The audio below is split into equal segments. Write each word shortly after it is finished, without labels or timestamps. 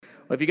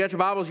Well, if you got your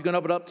Bibles, you can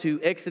open up to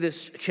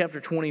Exodus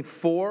chapter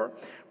 24.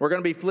 We're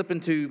going to be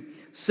flipping to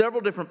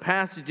several different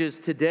passages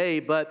today,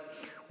 but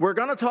we're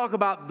going to talk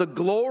about the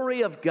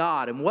glory of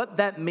God and what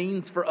that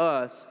means for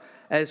us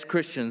as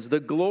Christians, the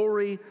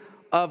glory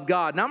of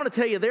God. Now, I'm going to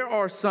tell you, there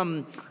are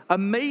some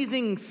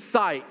amazing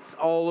sights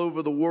all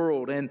over the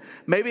world, and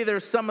maybe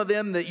there's some of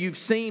them that you've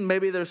seen,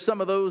 maybe there's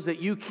some of those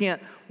that you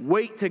can't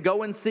wait to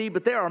go and see,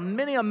 but there are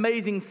many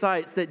amazing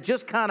sights that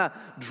just kind of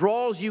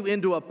draws you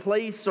into a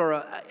place or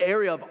an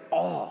area of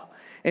awe.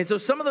 And so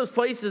some of those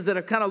places that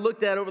I've kind of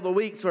looked at over the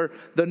weeks are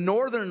the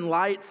Northern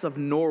Lights of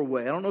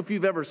Norway. I don't know if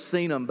you've ever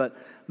seen them, but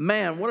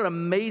man, what an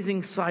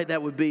amazing sight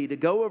that would be to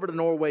go over to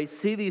Norway,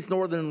 see these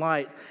Northern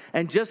Lights,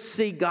 and just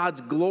see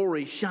God's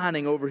glory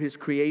shining over His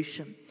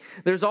creation.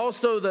 There's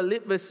also the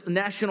Litvis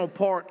National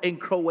Park in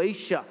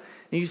Croatia.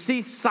 And you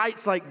see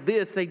sights like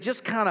this, they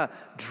just kind of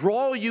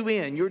draw you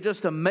in. You're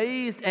just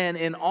amazed and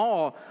in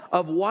awe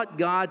of what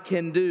God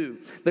can do.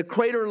 The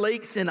Crater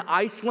Lakes in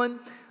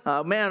Iceland.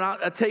 Man,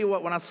 I tell you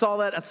what, when I saw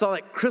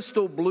that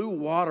crystal blue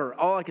water,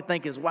 all I could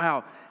think is,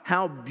 wow,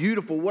 how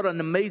beautiful. What an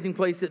amazing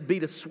place it'd be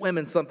to swim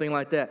in something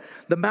like that.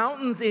 The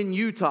mountains in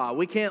Utah.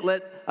 We can't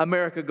let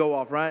America go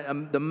off,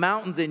 right? The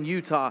mountains in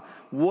Utah.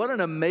 What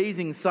an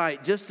amazing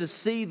sight just to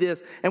see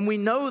this. And we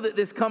know that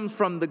this comes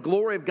from the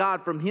glory of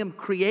God, from Him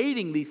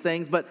creating these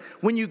things. But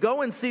when you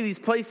go and see these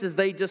places,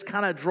 they just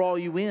kind of draw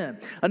you in.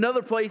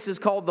 Another place is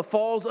called the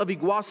Falls of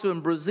Iguazu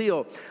in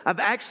Brazil. I've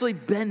actually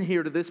been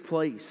here to this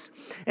place.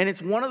 And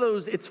it's one of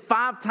those, it's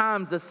 5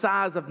 times the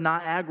size of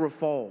Niagara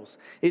Falls.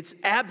 It's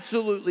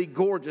absolutely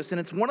gorgeous. And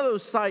it's one of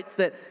those sites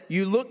that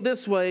you look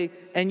this way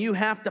and you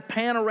have to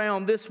pan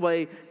around this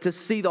way to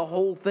see the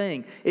whole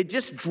thing. It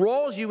just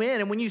draws you in.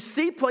 And when you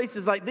see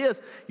places like this,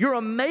 you're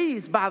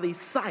amazed by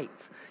these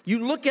sights.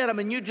 You look at them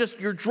and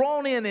you're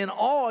drawn in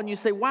awe, and you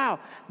say, wow,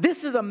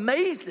 this is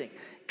amazing.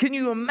 Can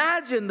you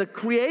imagine the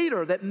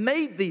Creator that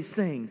made these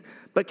things?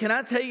 But can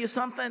I tell you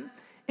something?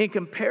 In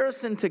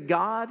comparison to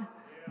God,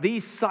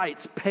 these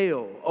sights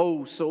pale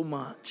oh so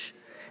much.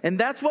 And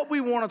that's what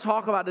we want to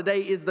talk about today,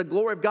 is the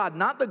glory of God.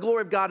 Not the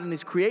glory of God in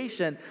His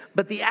creation,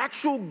 but the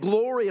actual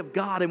glory of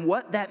God and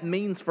what that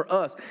means for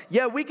us.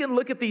 Yeah, we can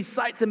look at these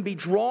sights and be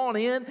drawn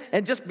in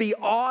and just be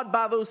awed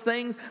by those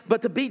things,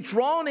 but to be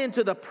drawn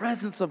into the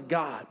presence of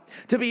God,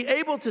 to be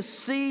able to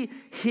see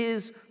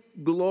His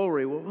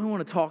glory. Well, we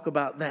want to talk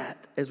about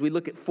that as we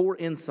look at 4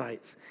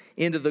 insights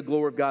into the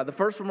glory of God. The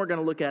first one we're going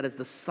to look at is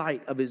the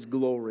sight of His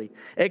glory.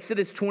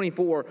 Exodus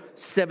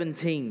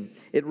 24:17.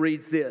 It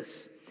reads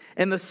this: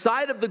 "And the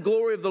sight of the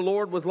glory of the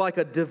Lord was like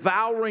a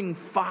devouring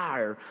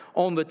fire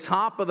on the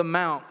top of the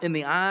mount in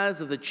the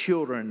eyes of the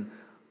children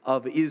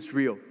of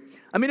Israel."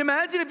 I mean,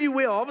 imagine, if you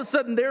will, all of a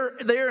sudden they're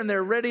there and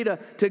they're ready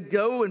to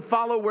go and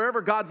follow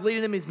wherever God's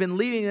leading them. He's been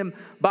leading them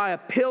by a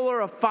pillar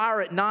of fire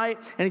at night,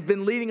 and He's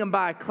been leading them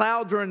by a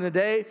cloud during the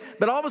day.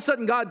 But all of a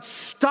sudden God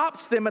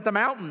stops them at the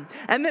mountain,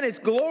 and then His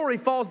glory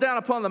falls down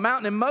upon the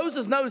mountain, and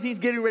Moses knows he's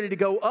getting ready to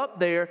go up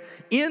there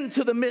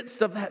into the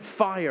midst of that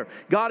fire.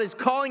 God is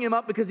calling him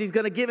up because He's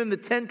going to give him the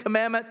 10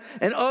 commandments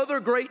and other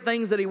great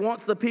things that He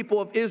wants the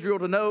people of Israel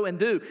to know and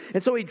do.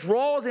 And so He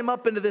draws him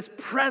up into this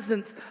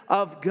presence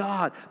of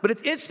God. But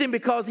it's interesting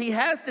because He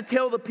has to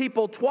tell the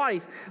people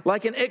twice,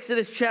 like in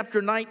Exodus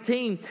chapter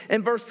 19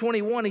 and verse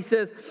 21, He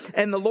says,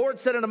 "And the Lord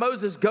said unto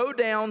Moses, Go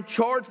down,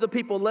 charge the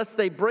people, lest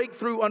they break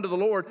through unto the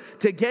Lord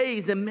to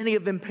gaze, and many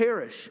of them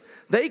perish."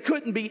 They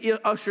couldn't be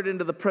ushered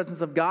into the presence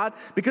of God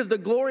because the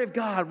glory of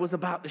God was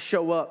about to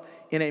show up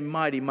in a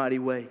mighty, mighty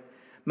way.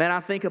 Man,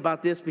 I think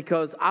about this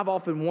because I've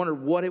often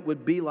wondered what it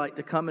would be like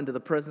to come into the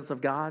presence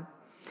of God.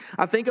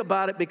 I think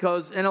about it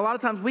because, and a lot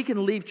of times we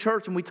can leave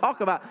church and we talk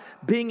about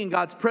being in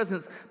God's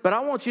presence, but I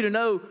want you to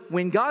know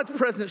when God's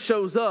presence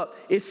shows up,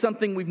 it's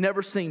something we've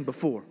never seen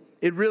before.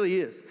 It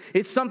really is.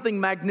 It's something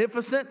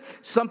magnificent,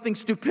 something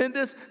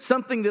stupendous,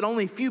 something that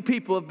only few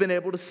people have been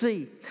able to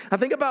see. I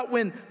think about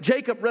when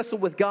Jacob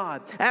wrestled with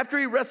God. After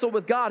he wrestled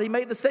with God, he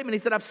made the statement, he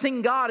said, "I've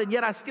seen God and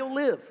yet I still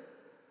live."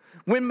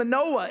 When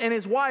Manoah and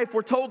his wife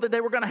were told that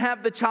they were going to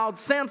have the child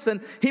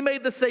Samson, he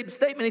made the same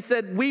statement. He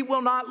said, "We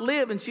will not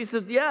live." And she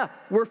says, "Yeah,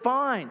 we're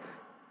fine."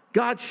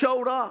 God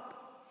showed up.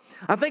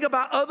 I think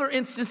about other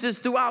instances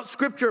throughout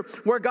Scripture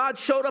where God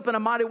showed up in a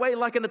mighty way,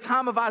 like in the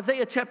time of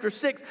Isaiah chapter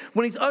 6,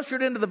 when He's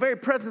ushered into the very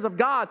presence of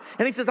God.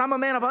 And He says, "I'm a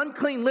man of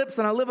unclean lips,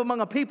 and I live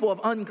among a people of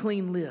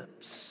unclean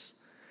lips."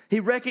 He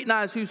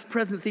recognized whose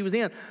presence he was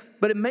in.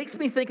 But it makes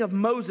me think of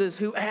Moses,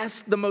 who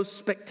asked the most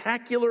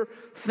spectacular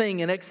thing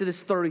in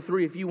Exodus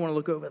 33, if you want to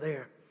look over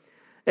there.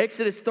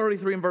 Exodus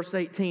 33 and verse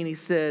 18, he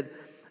said,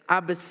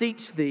 "I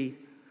beseech thee,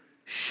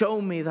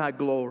 show me thy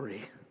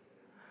glory."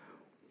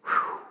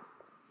 Whew.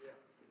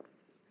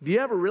 Have you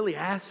ever really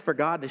asked for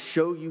God to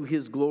show you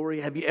His glory?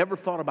 Have you ever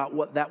thought about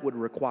what that would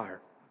require?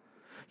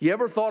 You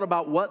ever thought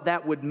about what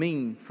that would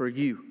mean for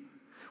you?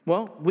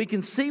 Well, we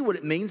can see what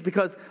it means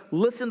because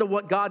listen to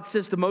what God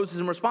says to Moses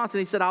in response. And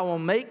He said, "I will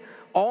make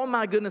all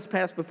my goodness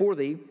pass before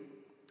thee,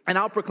 And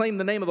I'll proclaim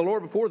the name of the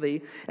Lord before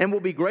thee, and will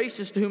be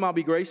gracious to whom I'll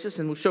be gracious,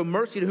 and will show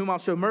mercy to whom I'll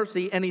show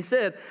mercy. And he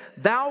said,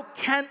 thou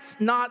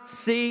canst not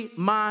see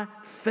my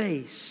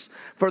face,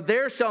 for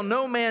there shall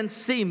no man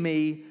see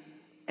me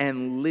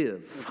and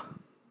live.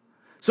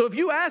 So if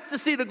you ask to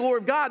see the glory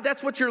of God,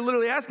 that's what you're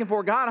literally asking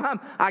for. God,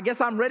 I guess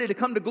I'm ready to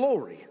come to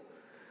glory.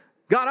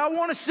 God, I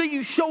want to see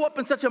you show up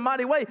in such a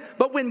mighty way.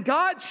 But when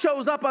God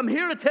shows up, I'm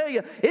here to tell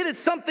you, it is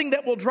something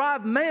that will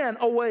drive man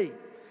away.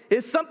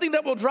 It's something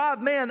that will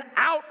drive man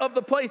out of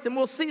the place. And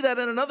we'll see that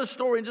in another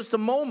story in just a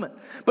moment.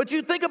 But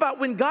you think about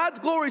when God's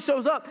glory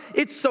shows up,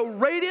 it's so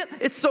radiant,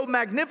 it's so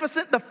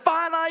magnificent. The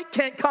finite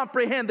can't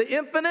comprehend the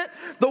infinite.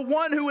 The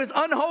one who is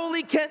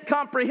unholy can't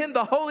comprehend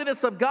the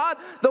holiness of God.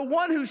 The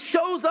one who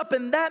shows up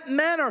in that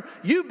manner,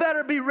 you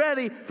better be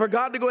ready for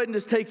God to go ahead and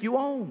just take you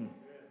on.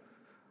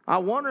 I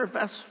wonder if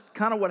that's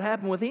kind of what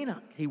happened with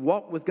Enoch. He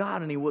walked with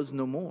God and he was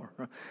no more.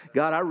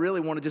 God, I really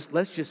want to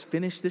let's just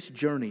finish this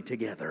journey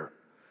together.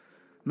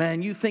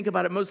 Man, you think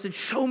about it. Moses said,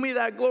 show me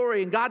that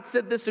glory. And God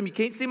said this to him, you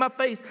can't see my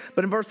face.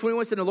 But in verse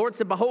 21, it said, the Lord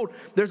said, behold,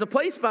 there's a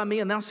place by me,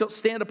 and thou shalt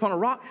stand upon a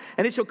rock.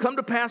 And it shall come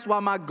to pass while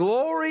my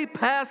glory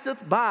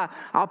passeth by,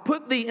 I'll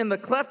put thee in the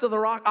cleft of the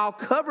rock. I'll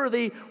cover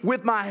thee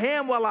with my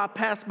hand while I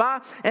pass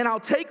by. And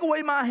I'll take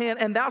away my hand,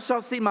 and thou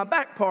shalt see my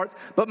back parts,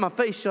 but my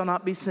face shall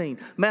not be seen.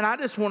 Man, I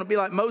just want to be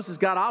like Moses.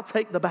 God, I'll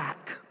take the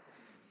back.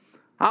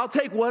 I'll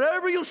take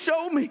whatever you'll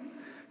show me.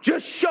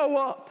 Just show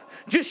up.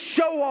 Just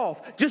show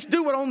off. Just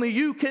do what only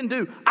you can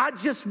do. I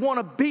just want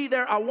to be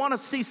there. I want to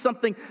see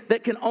something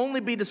that can only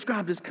be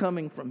described as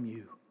coming from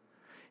you.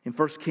 In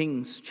 1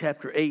 Kings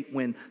chapter 8,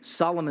 when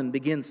Solomon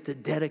begins to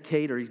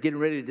dedicate, or he's getting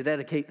ready to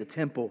dedicate the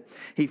temple,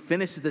 he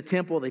finishes the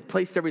temple, they've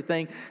placed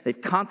everything,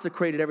 they've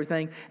consecrated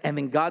everything, and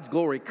then God's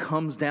glory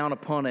comes down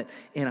upon it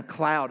in a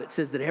cloud. It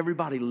says that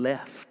everybody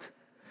left.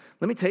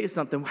 Let me tell you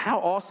something. How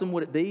awesome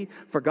would it be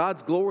for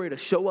God's glory to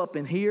show up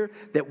in here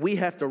that we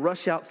have to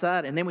rush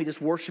outside and then we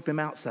just worship Him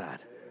outside?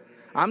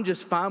 I'm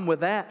just fine with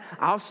that.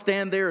 I'll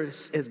stand there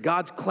as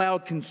God's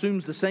cloud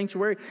consumes the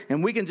sanctuary,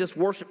 and we can just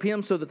worship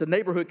Him so that the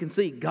neighborhood can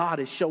see God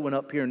is showing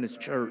up here in this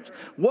church.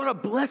 What a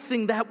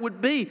blessing that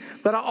would be.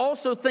 But I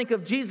also think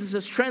of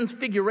Jesus'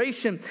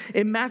 transfiguration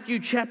in Matthew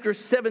chapter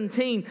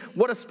 17.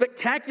 What a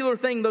spectacular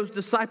thing those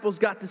disciples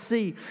got to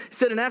see. It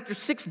said, and after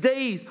 6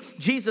 days,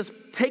 Jesus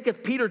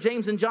taketh Peter,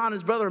 James, and John,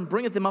 his brother, and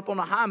bringeth them up on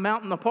a high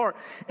mountain apart.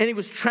 And He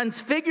was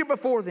transfigured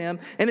before them,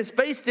 and His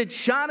face did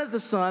shine as the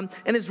sun,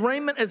 and His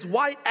raiment as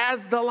white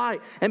as the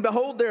light. And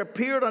behold, there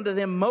appeared unto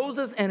them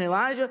Moses and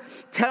Elijah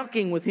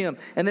talking with Him.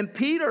 And then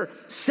Peter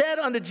said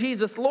unto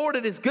Jesus, Lord,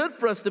 it is good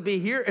for us to be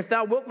here. If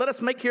thou wilt, let us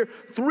make here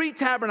 3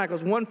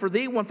 tabernacles, one for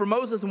thee, one for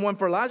Moses, and one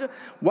for Elijah.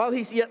 While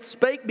he yet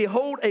spake,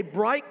 behold, a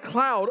bright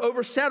cloud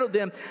overshadowed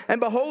them. And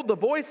behold, the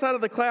voice out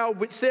of the cloud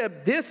which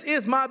said, this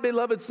is my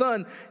beloved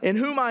Son, in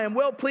whom I am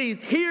well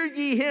pleased. Hear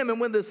ye Him. And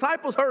when the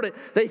disciples heard it,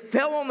 they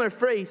fell on their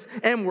face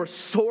and were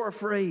sore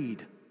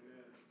afraid.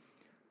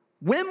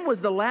 When was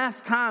the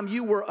last time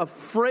you were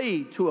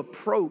afraid to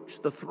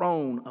approach the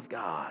throne of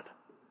God?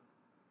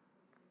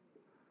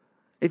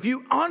 If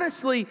you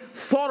honestly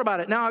thought about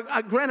it. Now,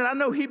 granted, I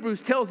know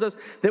Hebrews tells us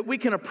that we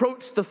can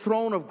approach the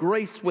throne of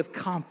grace with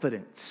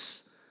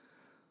confidence.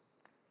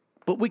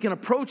 But we can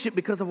approach it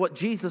because of what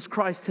Jesus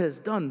Christ has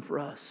done for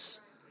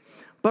us.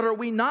 But are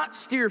we not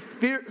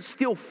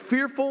still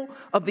fearful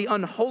of the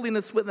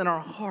unholiness within our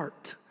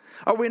heart?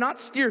 Are we not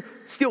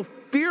still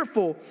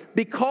fearful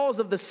because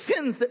of the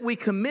sins that we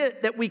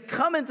commit, that we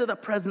come into the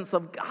presence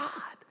of God?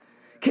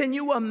 Can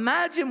you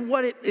imagine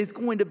what it is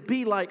going to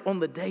be like on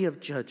the day of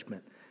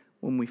judgment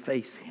when we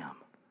face Him?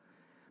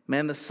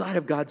 Man, the sight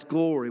of God's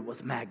glory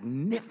was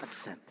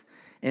magnificent,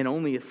 and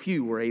only a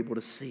few were able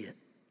to see it.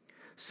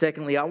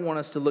 Secondly, I want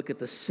us to look at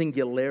the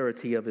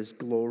singularity of His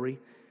glory.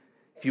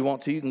 If you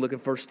want to, you can look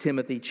at 1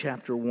 Timothy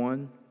chapter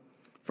 1.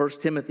 1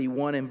 Timothy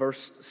 1 and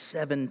verse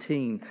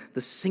 17,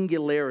 the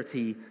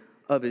singularity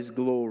of His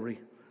glory.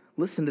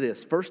 Listen to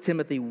this, 1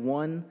 Timothy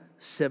 1,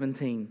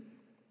 17.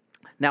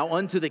 Now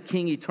unto the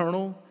King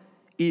eternal,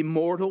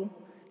 immortal,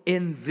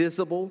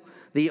 invisible,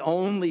 the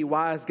only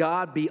wise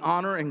God, be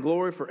honor and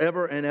glory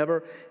forever and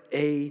ever.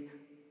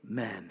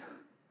 Amen.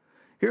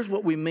 Here's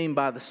what we mean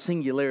by the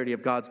singularity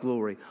of God's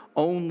glory.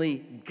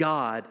 Only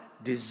God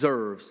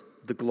deserves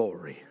the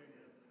glory.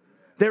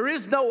 There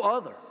is no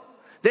other.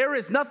 There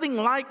is nothing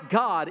like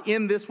God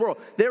in this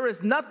world. There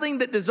is nothing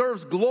that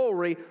deserves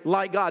glory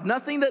like God.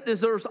 Nothing that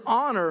deserves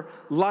honor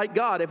like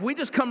God. If we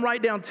just come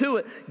right down to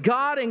it,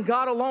 God and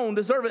God alone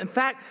deserve it. In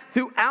fact,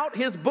 throughout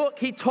His book,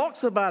 He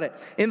talks about it.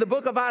 In the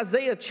book of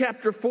Isaiah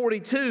chapter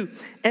 42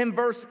 and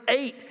verse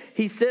 8,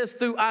 He says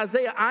through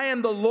Isaiah, I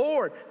am the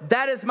Lord,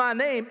 that is my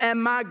name,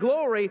 and my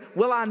glory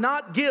will I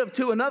not give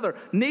to another,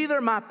 neither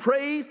my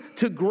praise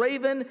to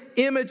graven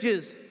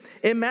images.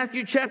 In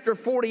Matthew chapter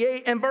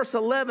 48 and verse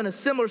 11, a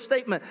similar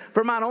statement.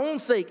 For mine own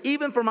sake,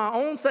 even for my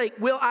own sake,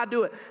 will I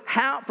do it.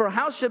 For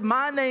how should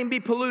my name be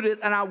polluted,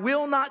 and I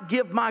will not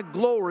give my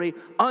glory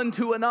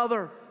unto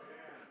another?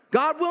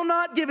 God will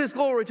not give his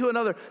glory to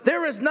another.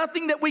 There is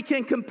nothing that we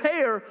can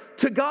compare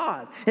to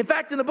God. In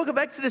fact, in the book of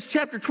Exodus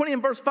chapter 20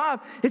 and verse 5,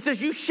 it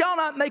says, you shall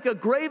not make a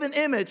graven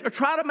image or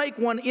try to make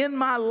one in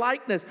my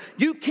likeness.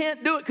 You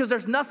can't do it because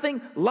there's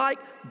nothing like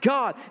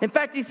God. In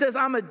fact, he says,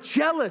 I'm a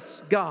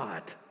jealous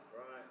God.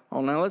 Right.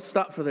 Oh, now let's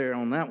stop for there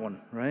on that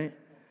one, right?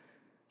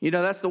 You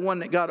know, that's the one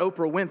that got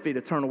Oprah Winfrey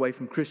to turn away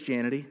from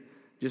Christianity.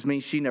 Just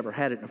means she never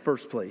had it in the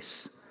first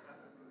place.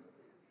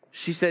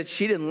 She said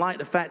she didn't like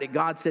the fact that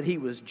God said he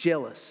was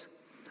jealous.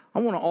 I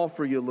want to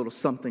offer you a little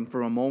something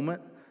for a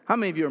moment. How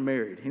many of you are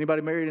married?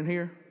 Anybody married in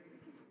here?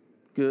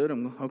 Good.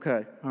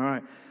 Okay. All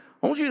right.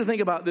 I want you to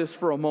think about this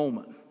for a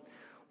moment.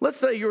 Let's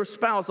say your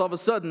spouse, all of a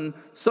sudden,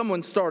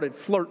 someone started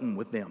flirting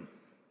with them.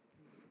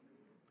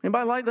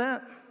 Anybody like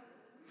that?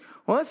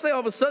 Well, let's say all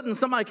of a sudden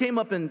somebody came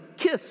up and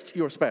kissed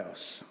your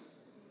spouse.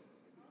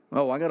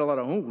 Oh, I got a lot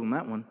of on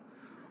that one.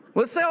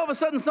 Let's say all of a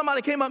sudden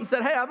somebody came up and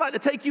said, hey, I'd like to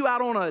take you out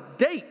on a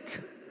date.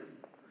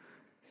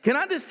 Can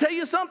I just tell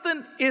you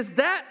something? Is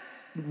that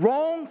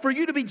wrong for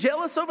you to be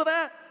jealous over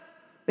that?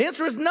 The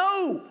answer is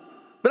no.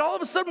 But all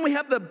of a sudden we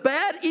have the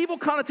bad, evil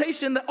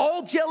connotation that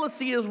all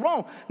jealousy is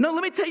wrong. No,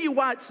 let me tell you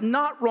why it's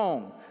not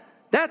wrong.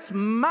 That's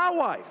my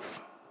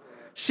wife.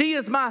 She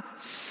is my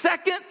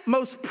second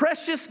most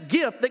precious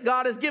gift that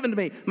God has given to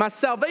me. My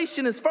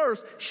salvation is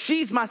first.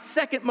 She's my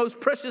second most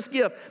precious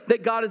gift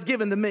that God has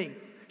given to me.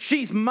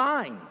 She's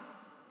mine.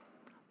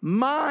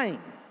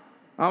 Mine.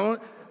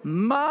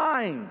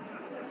 Mine.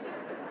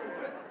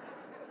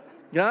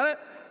 Got it?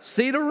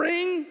 See the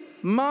ring?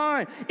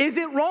 Mine. Is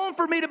it wrong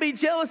for me to be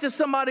jealous if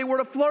somebody were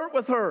to flirt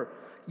with her?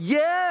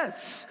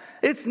 Yes.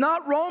 It's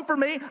not wrong for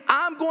me.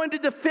 I'm going to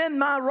defend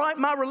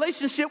my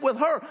relationship with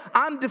her.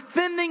 I'm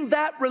defending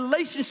that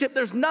relationship.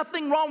 There's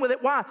nothing wrong with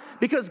it. Why?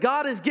 Because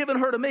God has given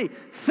her to me.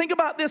 Think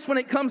about this when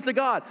it comes to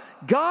God.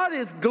 God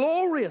is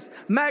glorious,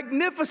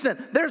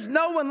 magnificent. There's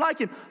no one like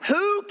him.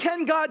 Who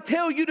can God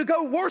tell you to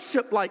go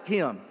worship like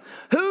him?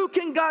 Who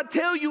can God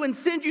tell you and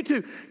send you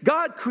to?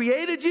 God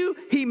created you.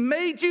 He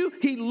made you.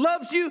 He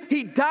loves you.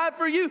 He died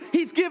for you.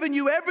 He's given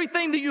you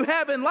everything that you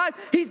have in life.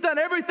 He's done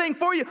everything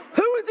for you.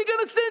 Who is he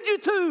going to send you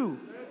to?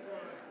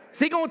 Is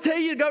he going to tell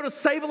you to go to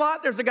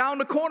Save-A-Lot? There's a guy on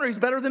the corner. He's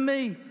better than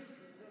me.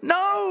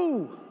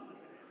 No.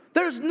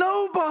 There's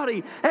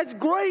nobody as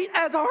great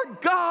as our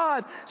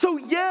God. So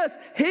yes,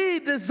 he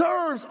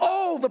deserves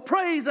all the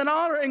praise and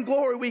honor and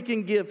glory we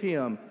can give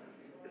him.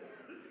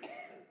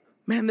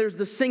 Man, there's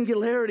the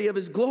singularity of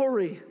his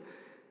glory.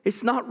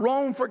 It's not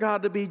wrong for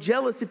God to be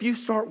jealous if you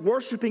start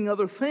worshiping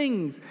other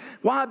things.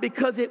 Why?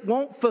 Because it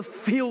won't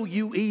fulfill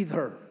you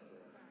either.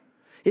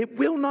 It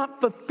will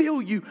not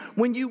fulfill you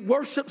when you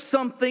worship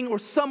something or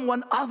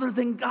someone other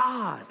than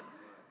God.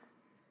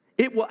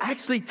 It will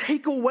actually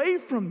take away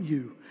from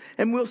you.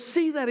 And we'll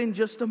see that in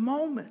just a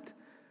moment.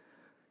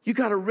 You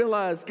got to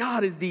realize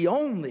God is the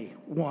only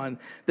one.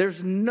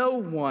 There's no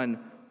one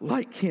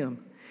like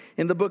him.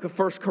 In the book of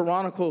 1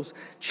 Chronicles,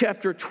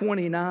 chapter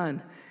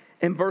 29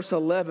 and verse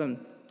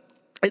 11,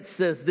 it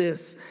says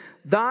this,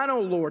 Thine,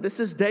 O Lord, this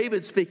is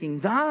David speaking,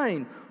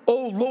 Thine,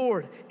 O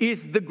Lord,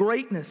 is the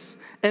greatness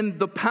and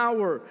the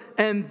power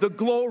and the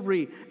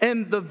glory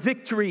and the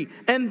victory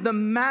and the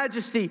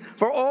majesty.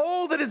 For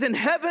all that is in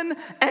heaven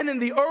and in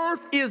the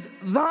earth is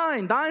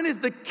thine. Thine is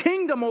the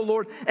kingdom, O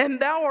Lord, and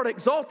thou art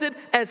exalted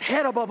as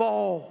head above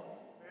all.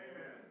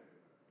 Amen.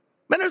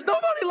 Man, there's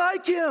nobody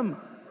like him.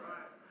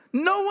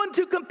 No one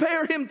to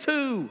compare him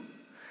to.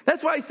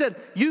 That's why he said,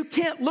 you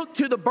can't look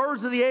to the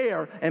birds of the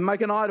air and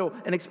make an idol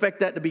and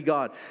expect that to be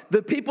God.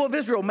 The people of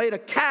Israel made a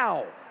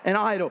cow an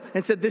idol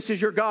and said, this is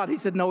your God. He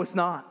said, no, it's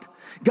not.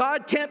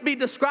 God can't be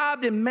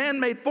described in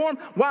man-made form.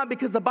 Why?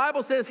 Because the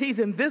Bible says he's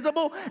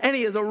invisible and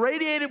he is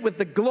irradiated with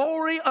the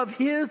glory of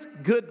his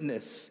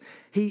goodness.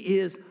 He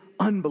is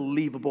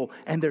unbelievable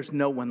and there's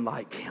no one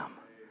like him.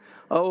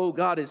 Oh,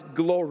 God is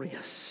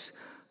glorious.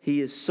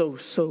 He is so,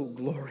 so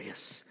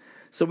glorious.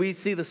 So we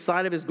see the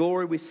sight of his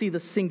glory. We see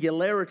the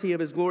singularity of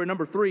his glory.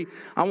 Number 3,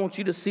 I want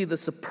you to see the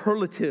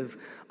superlative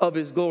of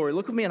his glory.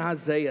 Look with me in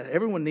Isaiah.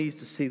 Everyone needs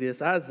to see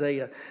this.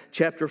 Isaiah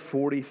chapter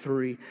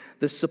 43.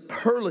 The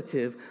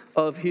superlative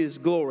of his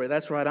glory.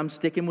 That's right. I'm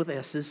sticking with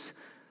S's.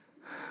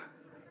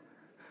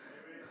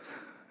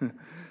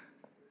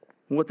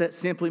 What that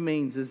simply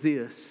means is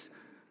this.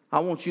 I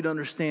want you to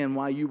understand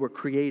why you were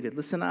created.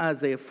 Listen to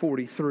Isaiah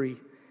 43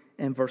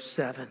 and verse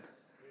 7.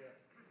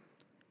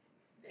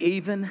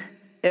 Even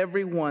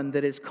everyone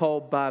that is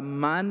called by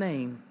my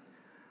name,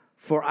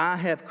 for I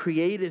have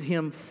created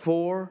him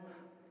for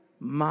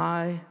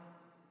my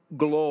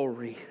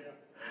glory.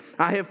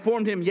 I have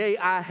formed him, yea,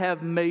 I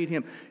have made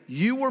him.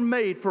 You were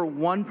made for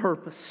one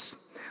purpose.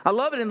 I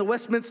love it in the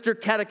Westminster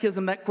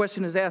Catechism, that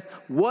question is asked,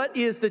 what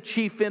is the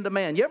chief end of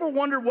man? You ever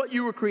wondered what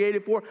you were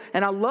created for?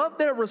 And I love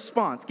their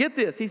response. Get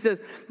this, he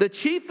says, the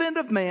chief end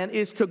of man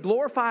is to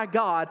glorify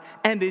God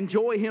and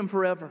enjoy him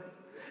forever.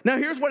 Now,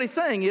 here's what he's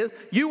saying is,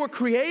 you were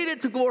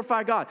created to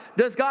glorify God.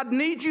 Does God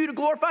need you to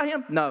glorify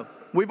him? No.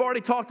 We've already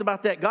talked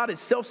about that. God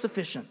is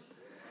self-sufficient.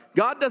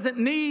 God doesn't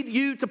need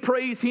you to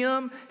praise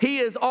Him. He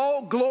is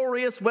all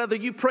glorious whether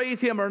you praise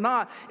Him or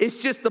not. It's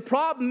just the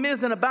problem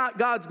isn't about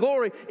God's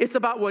glory. It's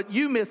about what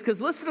you miss.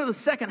 Because listen to the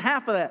second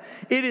half of that.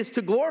 It is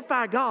to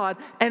glorify God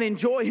and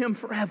enjoy Him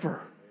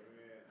forever.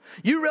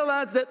 You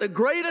realize that the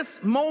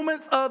greatest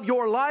moments of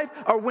your life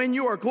are when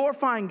you are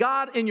glorifying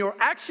God in your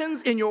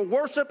actions, in your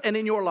worship, and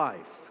in your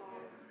life.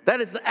 That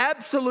is the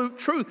absolute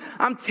truth.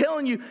 I'm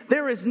telling you,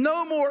 there is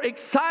no more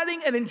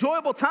exciting and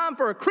enjoyable time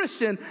for a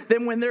Christian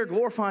than when they're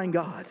glorifying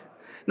God.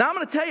 Now, I'm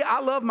going to tell you,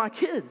 I love my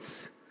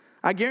kids.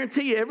 I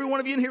guarantee you, every one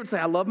of you in here would say,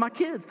 I love my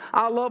kids.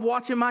 I love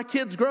watching my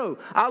kids grow.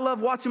 I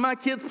love watching my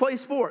kids play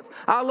sports.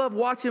 I love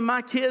watching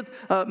my kids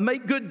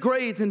make good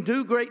grades and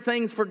do great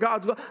things for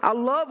God's glory. I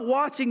love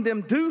watching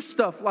them do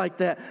stuff like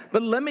that.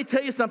 But let me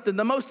tell you something.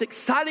 The most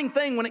exciting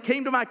thing when it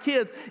came to my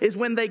kids is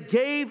when they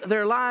gave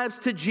their lives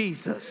to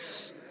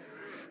Jesus.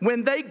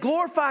 When they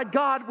glorified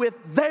God with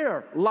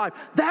their life.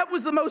 That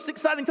was the most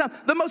exciting time.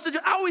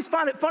 I always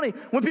find it funny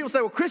when people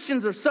say, well,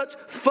 Christians are such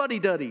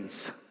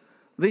fuddy-duddies.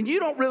 Then you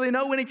don't really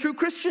know any true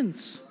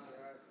Christians.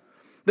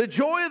 The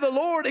joy of the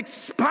Lord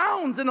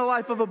expounds in the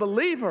life of a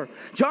believer.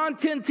 John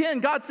 10:10,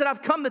 God said,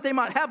 I've come that they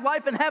might have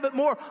life and have it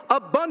more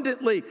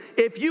abundantly.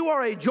 If you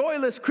are a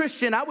joyless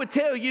Christian, I would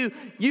tell you,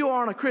 you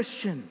aren't a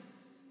Christian.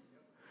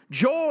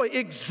 Joy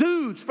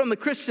exudes from the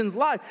Christian's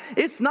life.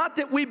 It's not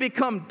that we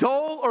become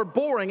dull or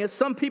boring, as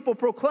some people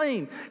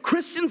proclaim.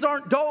 Christians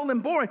aren't dull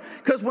and boring,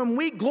 because when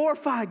we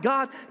glorify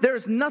God,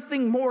 there's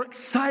nothing more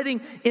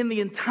exciting in the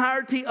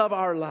entirety of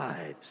our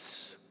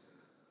lives.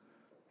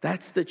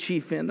 That's the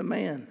chief end of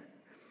man.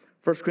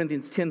 1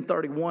 Corinthians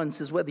 10:31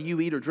 says, whether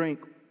you eat or drink,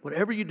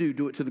 whatever you do,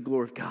 do it to the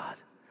glory of God.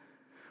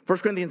 1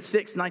 Corinthians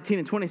 6:19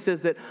 and 20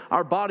 says that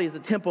our body is a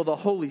temple of the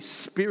Holy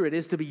Spirit,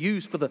 is to be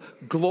used for the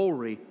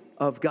glory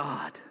of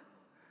God.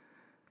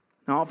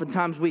 Now,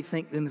 oftentimes we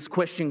think, then this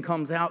question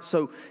comes out,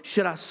 so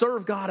should I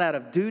serve God out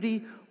of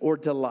duty or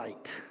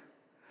delight?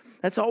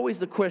 That's always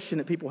the question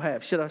that people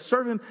have. Should I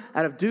serve Him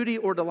out of duty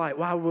or delight?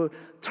 Well, I will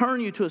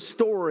turn you to a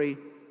story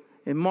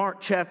in Mark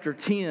chapter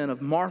 10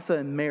 of Martha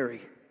and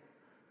Mary.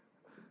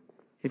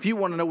 If you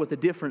want to know what the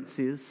difference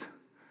is,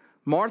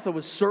 Martha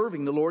was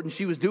serving the Lord and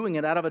she was doing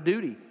it out of a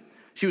duty.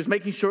 She was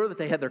making sure that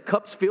they had their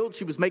cups filled.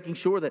 She was making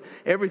sure that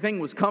everything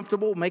was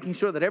comfortable, making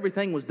sure that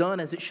everything was done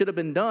as it should have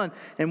been done.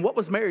 And what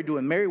was Mary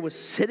doing? Mary was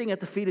sitting at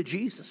the feet of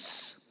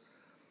Jesus.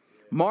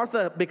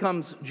 Martha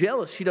becomes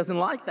jealous. She doesn't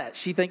like that.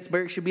 She thinks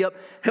Mary should be up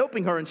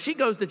helping her. And she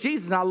goes to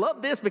Jesus. And I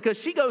love this because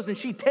she goes and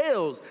she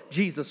tells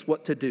Jesus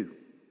what to do.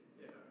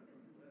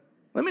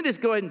 Let me just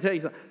go ahead and tell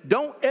you something.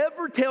 Don't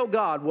ever tell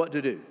God what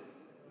to do.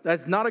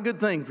 That's not a good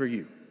thing for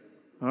you.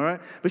 All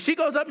right? But she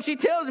goes up and she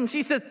tells him,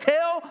 she says,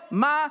 tell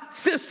my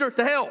sister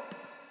to help.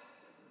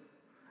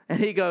 And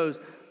he goes,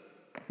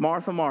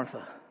 Martha,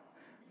 Martha,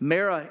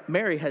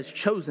 Mary has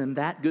chosen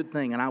that good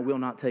thing, and I will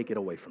not take it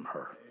away from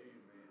her.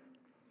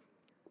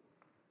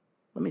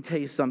 Let me tell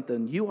you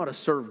something. You ought to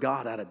serve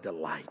God out of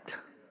delight.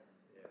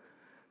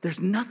 There's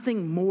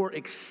nothing more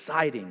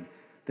exciting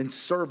than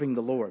serving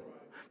the Lord.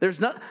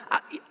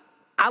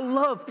 I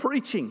love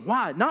preaching.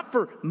 Why? Not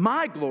for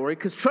my glory,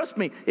 because trust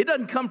me, it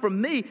doesn't come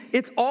from me.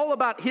 It's all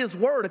about His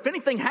Word. If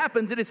anything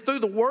happens, it is through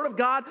the Word of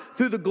God,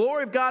 through the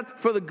glory of God,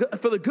 for the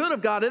good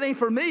of God. It ain't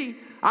for me.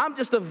 I'm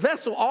just a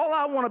vessel. All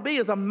I want to be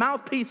is a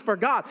mouthpiece for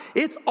God.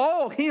 It's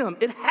all Him.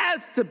 It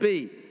has to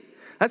be.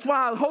 That's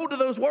why I hold to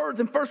those words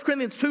in 1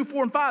 Corinthians 2,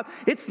 4, and 5.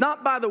 It's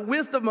not by the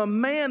wisdom of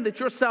man that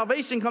your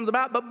salvation comes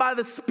about, but by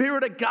the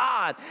Spirit of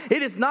God.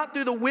 It is not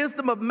through the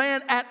wisdom of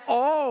man at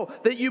all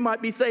that you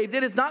might be saved.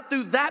 It is not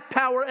through that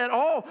power at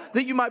all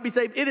that you might be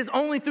saved. It is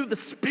only through the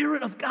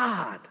Spirit of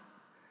God.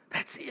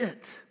 That's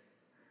it.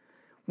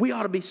 We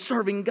ought to be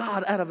serving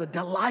God out of a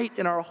delight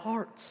in our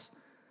hearts.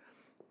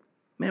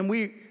 Man,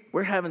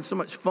 we're having so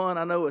much fun,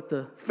 I know, at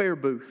the fair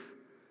booth.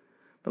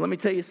 But let me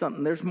tell you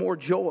something. There's more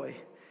joy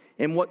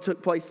in what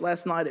took place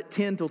last night at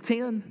 10 till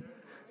 10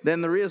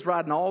 than there is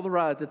riding all the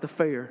rides at the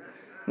fair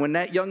when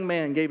that young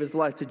man gave his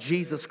life to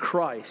Jesus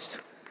Christ.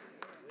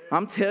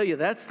 I'm telling you,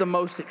 that's the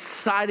most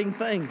exciting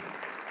thing.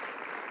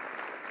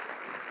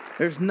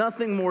 There's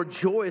nothing more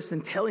joyous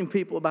than telling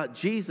people about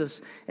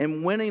Jesus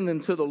and winning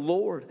them to the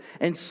Lord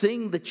and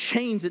seeing the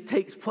change that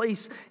takes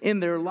place in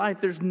their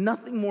life. There's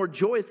nothing more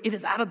joyous. It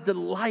is out of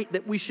delight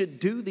that we should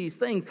do these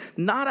things,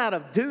 not out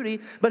of duty.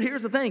 But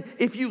here's the thing.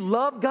 If you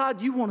love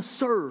God, you want to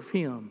serve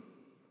Him.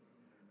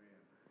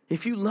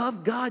 If you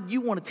love God,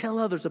 you want to tell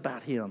others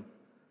about Him.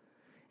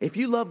 If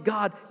you love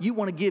God, you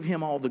want to give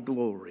Him all the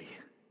glory.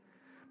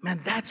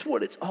 Man, that's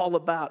what it's all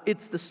about.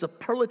 It's the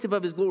superlative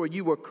of His glory.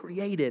 You were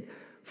created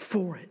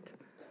for it.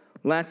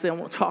 Lastly, I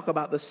want to talk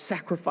about the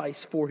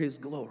sacrifice for His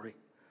glory.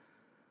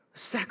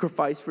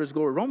 Sacrifice for His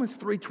glory. Romans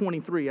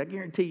 3:23. I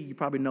guarantee you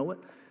probably know it.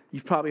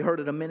 You've probably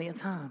heard it a many a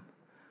time.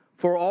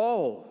 For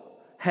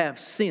all have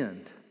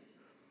sinned.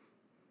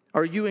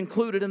 Are you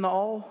included in the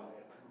all?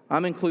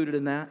 I'm included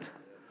in that.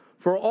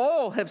 For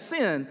all have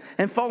sinned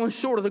and fallen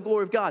short of the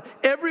glory of God.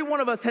 Every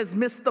one of us has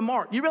missed the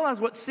mark. You realize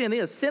what sin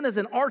is? Sin is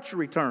an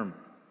archery term.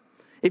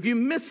 If you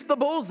miss the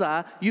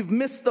bullseye, you've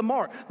missed the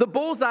mark. The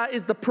bullseye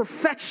is the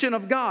perfection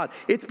of God.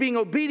 It's being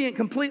obedient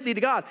completely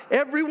to God.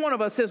 Every one of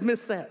us has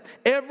missed that.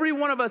 Every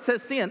one of us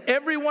has sinned.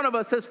 Every one of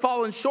us has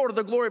fallen short of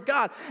the glory of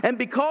God. And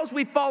because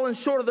we've fallen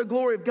short of the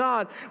glory of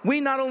God,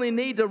 we not only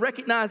need to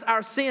recognize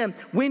our sin,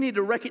 we need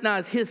to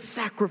recognize His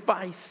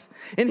sacrifice.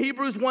 In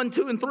Hebrews 1,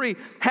 2, and 3,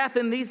 hath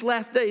in these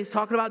last days,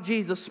 talking about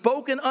Jesus,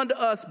 spoken unto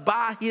us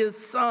by His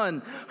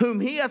Son, whom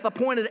He hath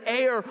appointed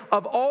heir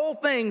of all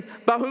things,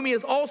 by whom He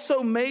has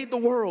also made the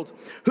world,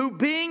 who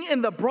being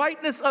in the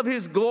brightness of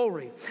His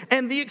glory,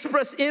 and the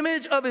express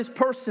image of His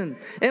person,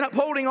 and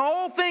upholding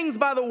all things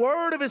by the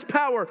word of His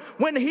power,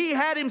 when He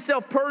had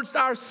Himself purged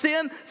our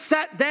sin,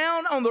 sat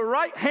down on the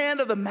right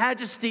hand of the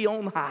Majesty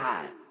on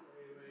high.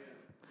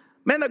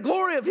 Man, the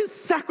glory of His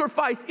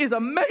sacrifice is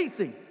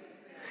amazing.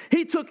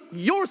 He took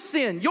your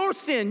sin, your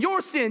sin,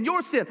 your sin,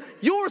 your sin,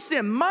 your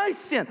sin, my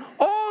sin,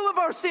 all of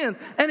our sins,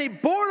 and He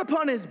bore it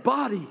upon His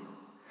body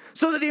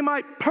so that He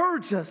might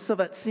purge us of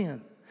that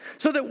sin.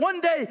 So that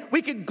one day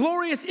we could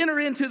gloriously enter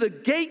into the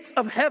gates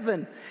of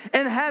heaven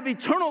and have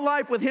eternal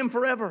life with Him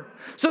forever.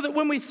 So that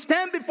when we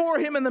stand before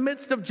Him in the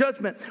midst of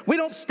judgment, we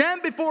don't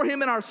stand before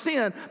Him in our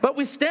sin, but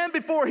we stand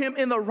before Him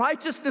in the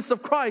righteousness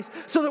of Christ,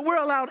 so that we're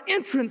allowed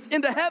entrance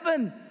into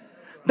heaven.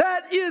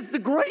 That is the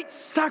great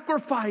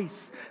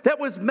sacrifice that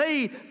was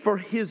made for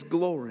His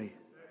glory.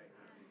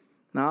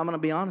 Now, I'm going to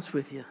be honest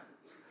with you.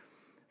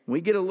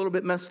 We get a little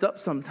bit messed up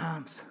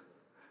sometimes.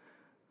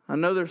 I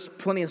know there's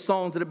plenty of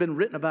songs that have been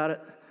written about it.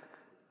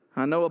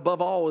 I know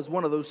Above All is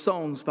one of those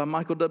songs by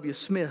Michael W.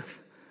 Smith.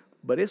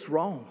 But it's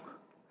wrong.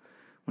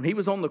 When He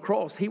was on the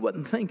cross, He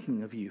wasn't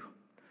thinking of you.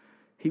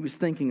 He was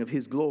thinking of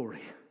His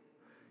glory.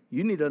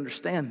 You need to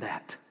understand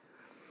that.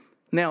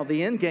 Now,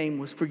 the end game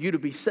was for you to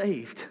be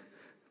saved.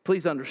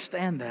 Please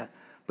understand that.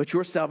 But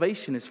your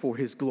salvation is for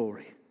His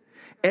glory.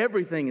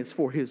 Everything is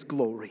for His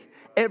glory.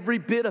 Every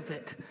bit of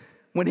it.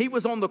 When He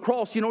was on the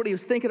cross, you know what He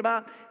was thinking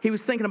about? He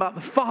was thinking about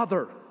the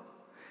Father.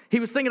 He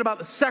was thinking about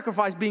the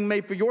sacrifice being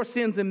made for your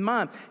sins and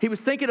mine. He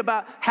was thinking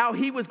about how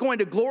He was going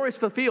to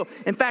gloriously fulfill.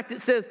 In fact, it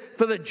says,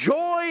 for the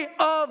joy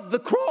of the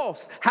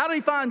cross. How did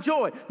He find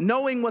joy?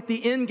 Knowing what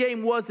the end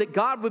game was, that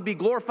God would be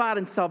glorified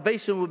and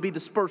salvation would be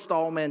dispersed to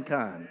all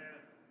mankind.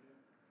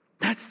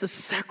 That's the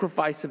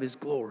sacrifice of His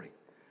glory.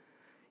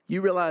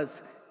 You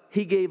realize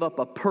He gave up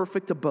a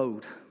perfect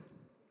abode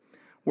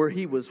where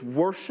He was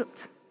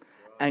worshiped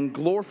and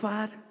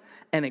glorified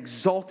and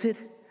exalted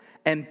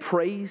and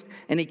praised.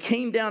 And He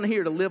came down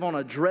here to live on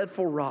a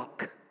dreadful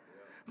rock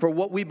for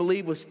what we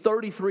believe was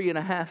 33 and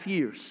a half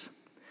years.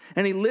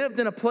 And He lived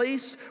in a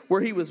place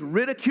where He was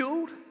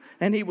ridiculed,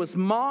 and He was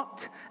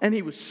mocked, and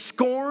He was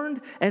scorned,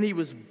 and He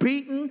was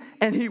beaten,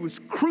 and He was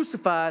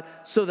crucified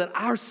so that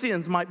our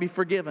sins might be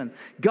forgiven.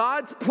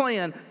 God's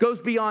plan goes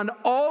beyond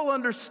all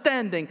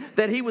understanding,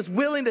 that He was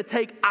willing to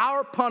take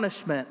our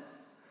punishment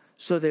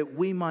so that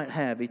we might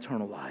have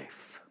eternal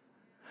life.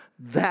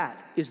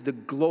 That is the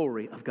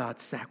glory of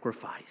God's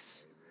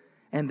sacrifice.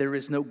 And there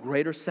is no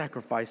greater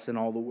sacrifice in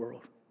all the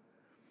world.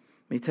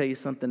 Let me tell you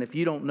something. If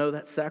you don't know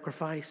that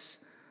sacrifice,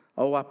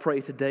 I pray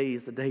today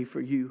is the day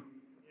for you.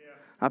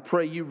 I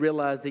pray you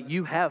realize that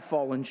you have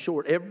fallen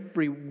short.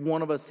 Every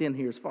one of us in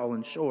here has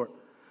fallen short.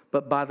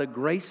 But by the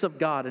grace of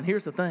God, and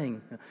here's the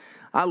thing,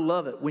 I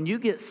love it. When you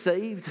get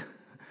saved,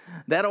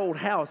 that old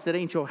house, it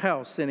ain't your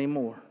house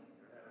anymore.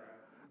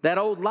 That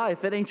old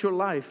life, it ain't your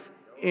life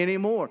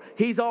anymore.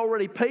 He's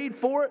already paid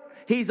for it.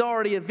 He's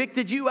already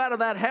evicted you out of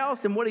that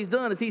house, and what He's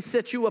done is He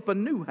set you up a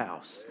new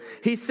house.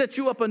 He set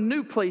you up a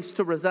new place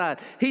to reside.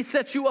 He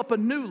set you up a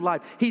new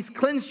life. He's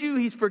cleansed you.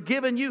 He's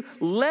forgiven you.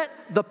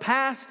 Let the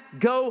past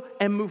go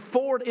and move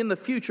forward in the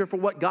future for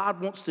what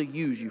God wants to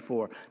use you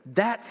for.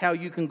 That's how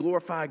you can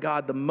glorify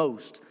God the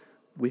most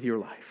with your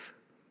life.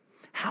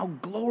 How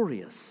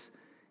glorious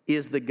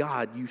is the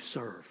God you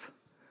serve.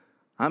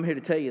 I'm here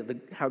to tell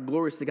you how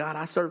glorious the God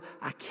I serve,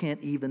 I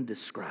can't even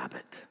describe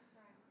it.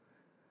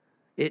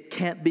 It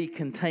can't be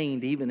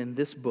contained even in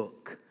this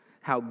book,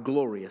 how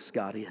glorious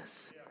God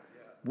is.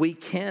 We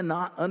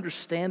cannot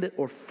understand it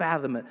or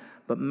fathom it,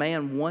 but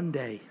man, one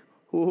day,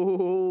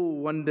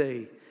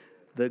 the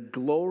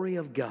glory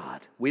of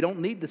God. We don't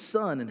need the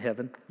sun in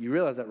heaven. You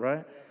realize that,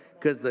 right?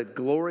 Because the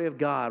glory of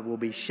God will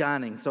be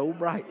shining so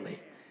brightly.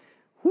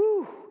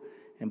 Whoo!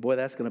 And boy,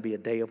 that's going to be a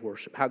day of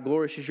worship. How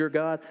glorious is your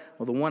God?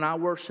 Well, the one I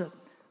worship,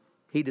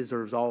 He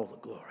deserves all the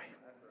glory.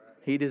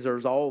 He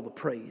deserves all the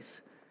praise.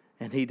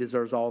 And He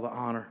deserves all the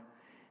honor.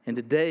 And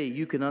today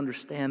you can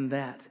understand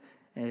that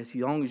as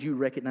long as you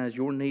recognize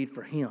your need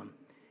for Him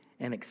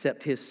and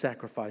accept His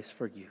sacrifice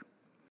for you.